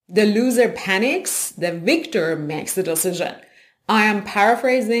The loser panics, the victor makes the decision. I am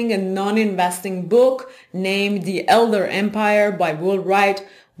paraphrasing a non-investing book named The Elder Empire by Will Wright,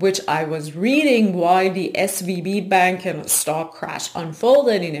 which I was reading while the SVB bank and stock crash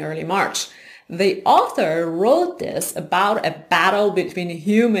unfolded in early March. The author wrote this about a battle between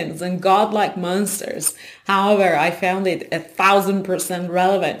humans and godlike monsters. However, I found it 1,000%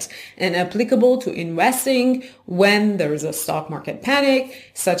 relevant and applicable to investing when there is a stock market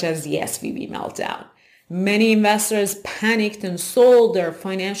panic, such as the SVB meltdown. Many investors panicked and sold their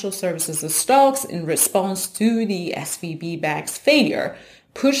financial services stocks in response to the SVB bank's failure,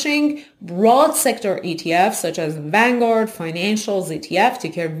 pushing broad sector ETFs such as Vanguard Financials ETF,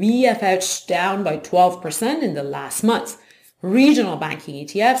 ticker VFH, down by 12% in the last month. Regional banking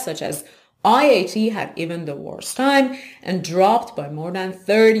ETFs such as IAT had even the worst time and dropped by more than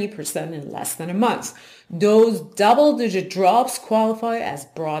 30% in less than a month. Those double-digit drops qualify as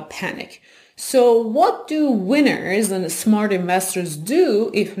broad panic. So what do winners and smart investors do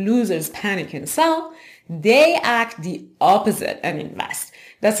if losers panic and sell? They act the opposite and invest.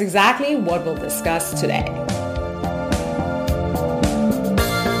 That's exactly what we'll discuss today.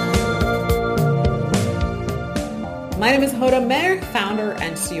 My name is Hoda Mer, founder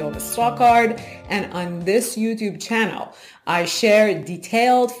and CEO of StockCard, and on this YouTube channel, I share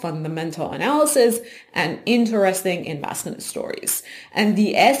detailed fundamental analysis and interesting investment stories. And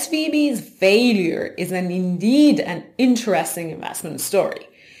the SVB's failure is indeed an interesting investment story.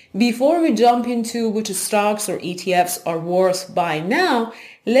 Before we jump into which stocks or ETFs are worth buying now,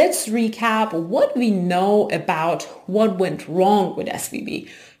 let's recap what we know about what went wrong with SVB.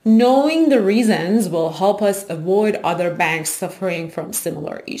 Knowing the reasons will help us avoid other banks suffering from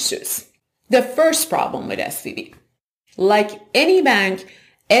similar issues. The first problem with SVB. Like any bank,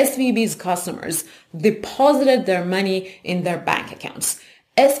 SVB's customers deposited their money in their bank accounts.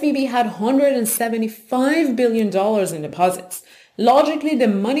 SVB had $175 billion in deposits. Logically, the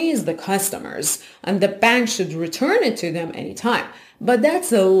money is the customers, and the bank should return it to them anytime. But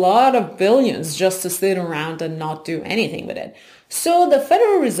that's a lot of billions just to sit around and not do anything with it. So the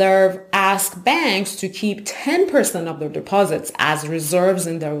Federal Reserve asked banks to keep 10% of their deposits as reserves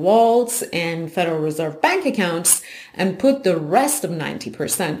in their vaults and Federal Reserve bank accounts and put the rest of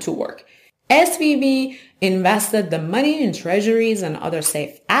 90% to work. SVB invested the money in treasuries and other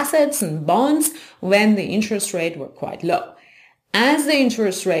safe assets and bonds when the interest rate were quite low. As the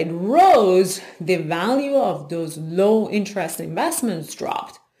interest rate rose, the value of those low interest investments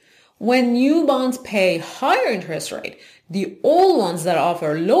dropped. When new bonds pay higher interest rate, the old ones that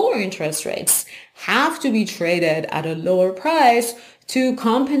offer lower interest rates have to be traded at a lower price to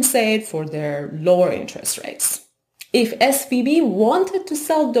compensate for their lower interest rates. If SVB wanted to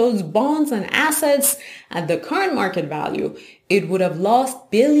sell those bonds and assets at the current market value, it would have lost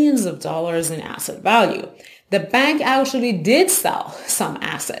billions of dollars in asset value. The bank actually did sell some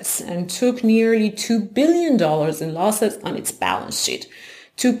assets and took nearly $2 billion in losses on its balance sheet.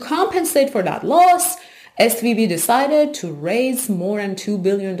 To compensate for that loss, SVB decided to raise more than $2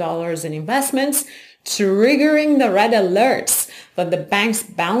 billion in investments, triggering the red alerts that the bank's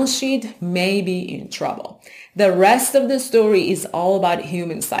balance sheet may be in trouble. The rest of the story is all about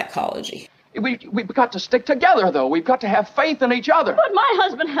human psychology. We've got to stick together, though. We've got to have faith in each other. But my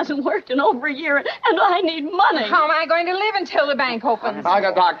husband hasn't worked in over a year, and I need money. How am I going to live until the bank opens? I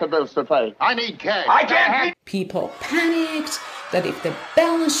got doctor bills to pay. I need cash. I can't. People panicked that if the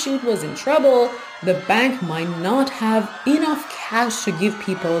balance sheet was in trouble, the bank might not have enough cash to give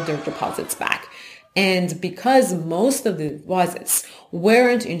people their deposits back. And because most of the deposits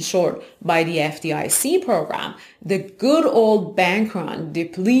weren't insured by the FDIC program, the good old bank run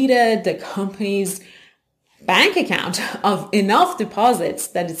depleted the company's bank account of enough deposits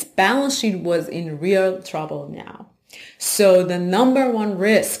that its balance sheet was in real trouble now. So the number one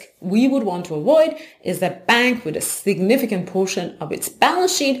risk we would want to avoid is a bank with a significant portion of its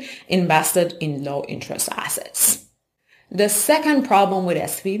balance sheet invested in low interest assets. The second problem with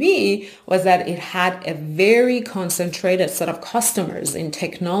SVB was that it had a very concentrated set of customers in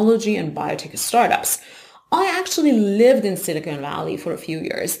technology and biotech startups. I actually lived in Silicon Valley for a few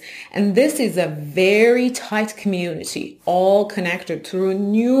years, and this is a very tight community, all connected through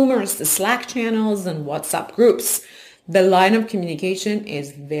numerous Slack channels and WhatsApp groups. The line of communication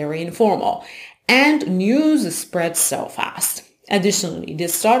is very informal, and news spreads so fast. Additionally, the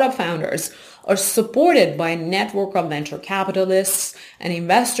startup founders are supported by a network of venture capitalists and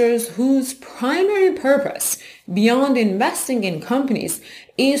investors whose primary purpose, beyond investing in companies,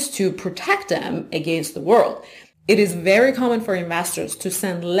 is to protect them against the world. It is very common for investors to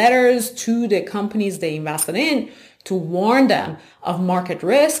send letters to the companies they invested in to warn them of market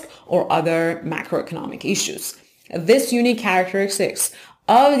risk or other macroeconomic issues. This unique characteristics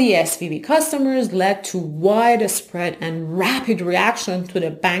of the SVB customers led to widespread and rapid reaction to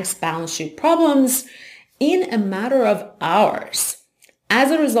the bank's balance sheet problems in a matter of hours.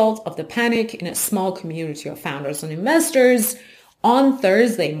 As a result of the panic in a small community of founders and investors, on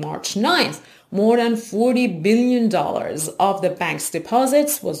Thursday, March 9th, more than $40 billion of the bank's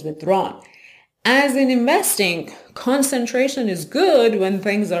deposits was withdrawn. As in investing, concentration is good when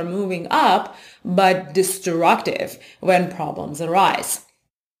things are moving up, but destructive when problems arise.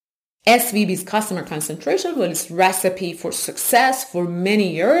 SVB's customer concentration was a recipe for success for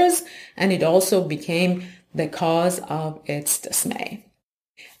many years, and it also became the cause of its dismay.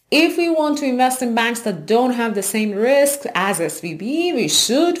 If we want to invest in banks that don't have the same risk as SVB, we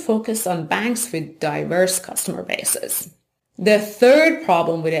should focus on banks with diverse customer bases. The third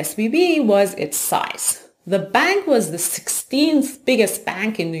problem with SVB was its size. The bank was the 16th biggest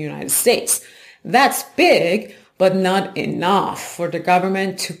bank in the United States. That's big, but not enough for the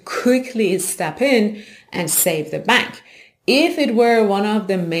government to quickly step in and save the bank. If it were one of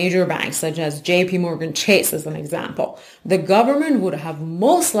the major banks, such as JP Chase as an example, the government would have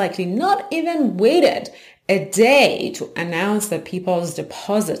most likely not even waited a day to announce that people's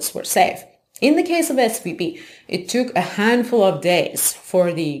deposits were safe. In the case of SVB, it took a handful of days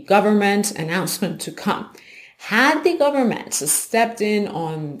for the government announcement to come. Had the government stepped in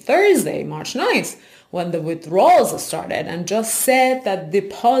on Thursday, March 9th, when the withdrawals started and just said that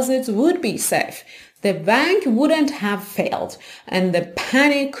deposits would be safe, the bank wouldn't have failed and the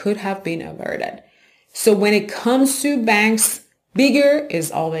panic could have been averted. So when it comes to banks, bigger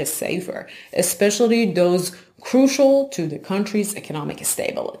is always safer, especially those crucial to the country's economic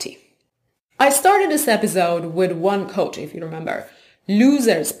stability. I started this episode with one quote, if you remember.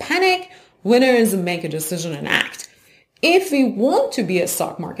 Losers panic, winners make a decision and act. If we want to be a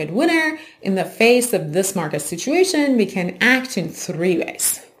stock market winner in the face of this market situation, we can act in three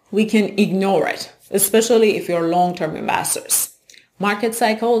ways. We can ignore it, especially if you're long-term investors. Market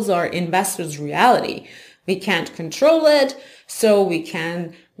cycles are investors' reality. We can't control it, so we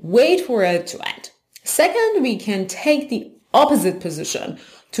can wait for it to end. Second, we can take the opposite position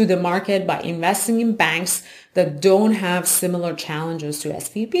to the market by investing in banks that don't have similar challenges to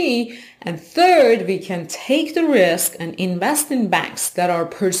SVB. And third, we can take the risk and invest in banks that are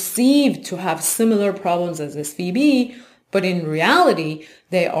perceived to have similar problems as SVB, but in reality,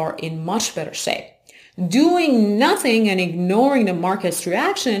 they are in much better shape. Doing nothing and ignoring the market's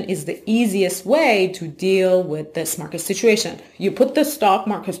reaction is the easiest way to deal with this market situation. You put the stock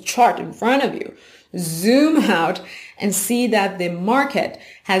market chart in front of you, zoom out, and see that the market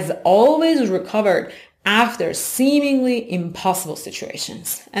has always recovered after seemingly impossible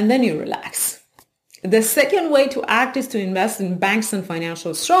situations. And then you relax. The second way to act is to invest in banks and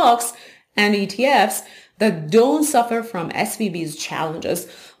financial stocks and ETFs that don't suffer from SVB's challenges,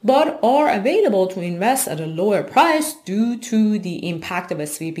 but are available to invest at a lower price due to the impact of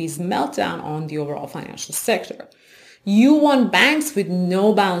SVB's meltdown on the overall financial sector. You want banks with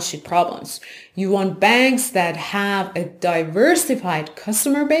no balance sheet problems. You want banks that have a diversified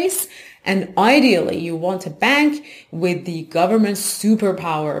customer base, and ideally you want a bank with the government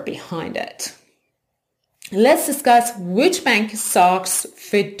superpower behind it. Let's discuss which bank stocks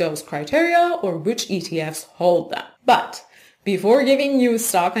fit those criteria or which ETFs hold them. But before giving you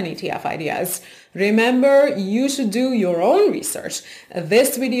stock and ETF ideas, remember you should do your own research.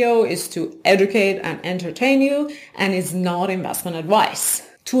 This video is to educate and entertain you and is not investment advice.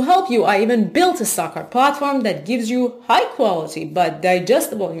 To help you, I even built a stock card platform that gives you high quality but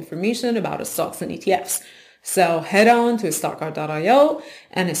digestible information about stocks and ETFs. So head on to stockcard.io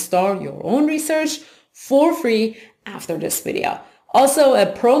and start your own research for free after this video. Also, a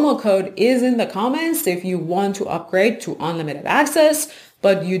promo code is in the comments if you want to upgrade to unlimited access,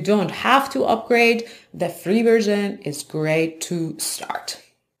 but you don't have to upgrade. The free version is great to start.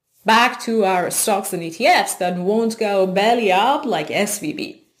 Back to our stocks and ETFs that won't go belly up like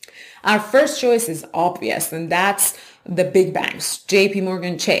SVB. Our first choice is obvious, and that's the big banks.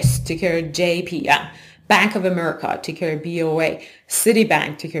 JP Chase, ticker JPM. Bank of America, ticker BOA.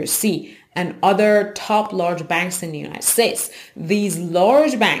 Citibank, ticker C. And other top large banks in the United States. These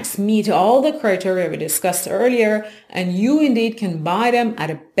large banks meet all the criteria we discussed earlier, and you indeed can buy them at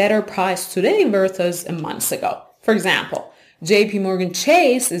a better price today versus a month ago. For example, JP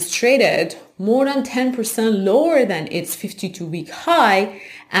Chase is traded more than 10% lower than its 52-week high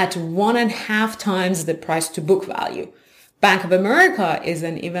at 1.5 times the price to book value. Bank of America is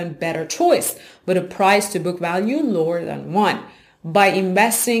an even better choice, with a price to book value lower than 1. By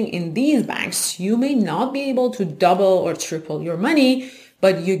investing in these banks, you may not be able to double or triple your money,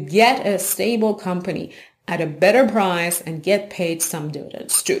 but you get a stable company at a better price and get paid some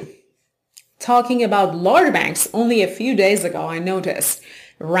dividends too. Talking about large banks, only a few days ago I noticed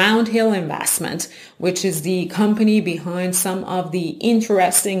Roundhill Investment, which is the company behind some of the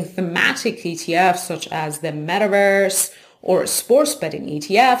interesting thematic ETFs such as the metaverse or sports betting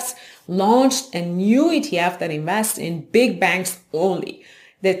ETFs, launched a new ETF that invests in big banks only.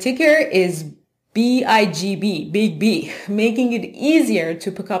 The ticker is BIGB, Big B, making it easier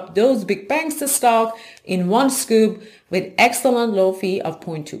to pick up those big banks stock in one scoop with excellent low fee of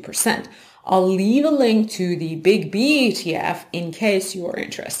 0.2%. I'll leave a link to the Big B ETF in case you are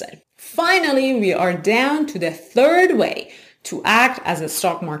interested. Finally, we are down to the third way to act as a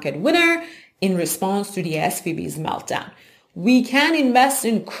stock market winner in response to the SVB's meltdown. We can invest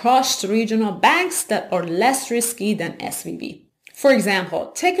in crushed regional banks that are less risky than SVB. For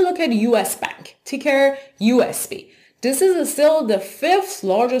example, take a look at US Bank, ticker USB. This is still the 5th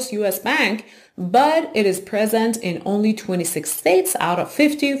largest US bank, but it is present in only 26 states out of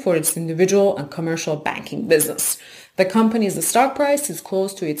 50 for its individual and commercial banking business. The company's stock price is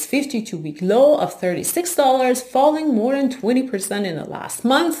close to its 52-week low of $36, falling more than 20% in the last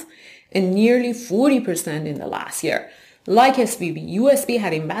month and nearly 40% in the last year. Like SVB, USB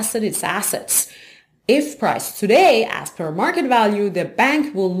had invested its assets. If priced today, as per market value, the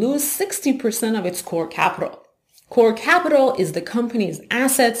bank will lose 60% of its core capital. Core capital is the company's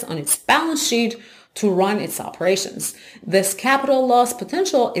assets on its balance sheet to run its operations. This capital loss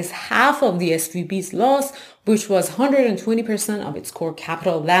potential is half of the SVB's loss, which was 120% of its core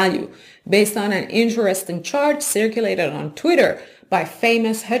capital value, based on an interesting chart circulated on Twitter by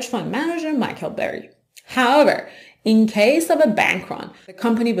famous hedge fund manager Michael Berry. However, in case of a bank run, the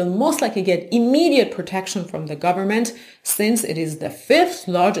company will most likely get immediate protection from the government since it is the 5th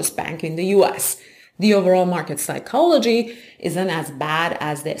largest bank in the US. The overall market psychology isn't as bad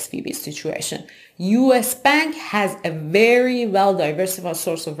as the SVB situation. US Bank has a very well-diversified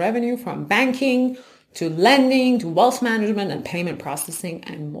source of revenue from banking to lending to wealth management and payment processing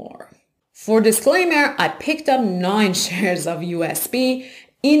and more. For disclaimer, I picked up 9 shares of USB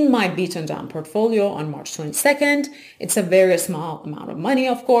in my beaten down portfolio on March 22nd. It's a very small amount of money,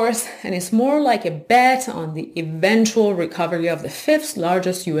 of course, and it's more like a bet on the eventual recovery of the 5th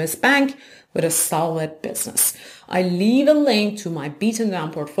largest US bank with a solid business. I leave a link to my beaten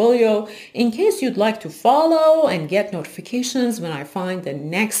down portfolio in case you'd like to follow and get notifications when I find the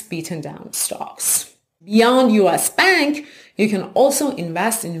next beaten down stocks. Beyond US Bank, you can also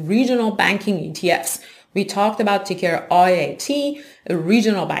invest in regional banking ETFs. We talked about ticker IAT, a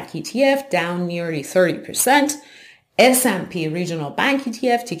regional bank ETF down nearly 30%. S&P Regional Bank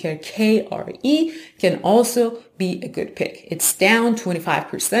ETF, ticker KRE, can also be a good pick. It's down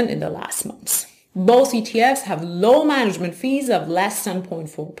 25% in the last months. Both ETFs have low management fees of less than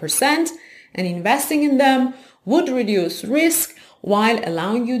 0.4%, and investing in them would reduce risk while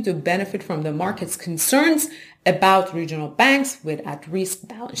allowing you to benefit from the market's concerns about regional banks with at-risk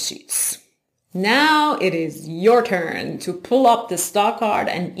balance sheets. Now it is your turn to pull up the stock card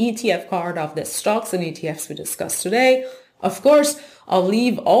and ETF card of the stocks and ETFs we discussed today. Of course, I'll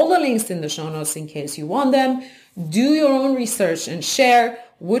leave all the links in the show notes in case you want them. Do your own research and share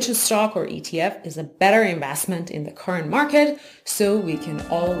which stock or ETF is a better investment in the current market so we can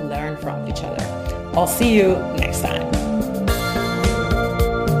all learn from each other. I'll see you next time.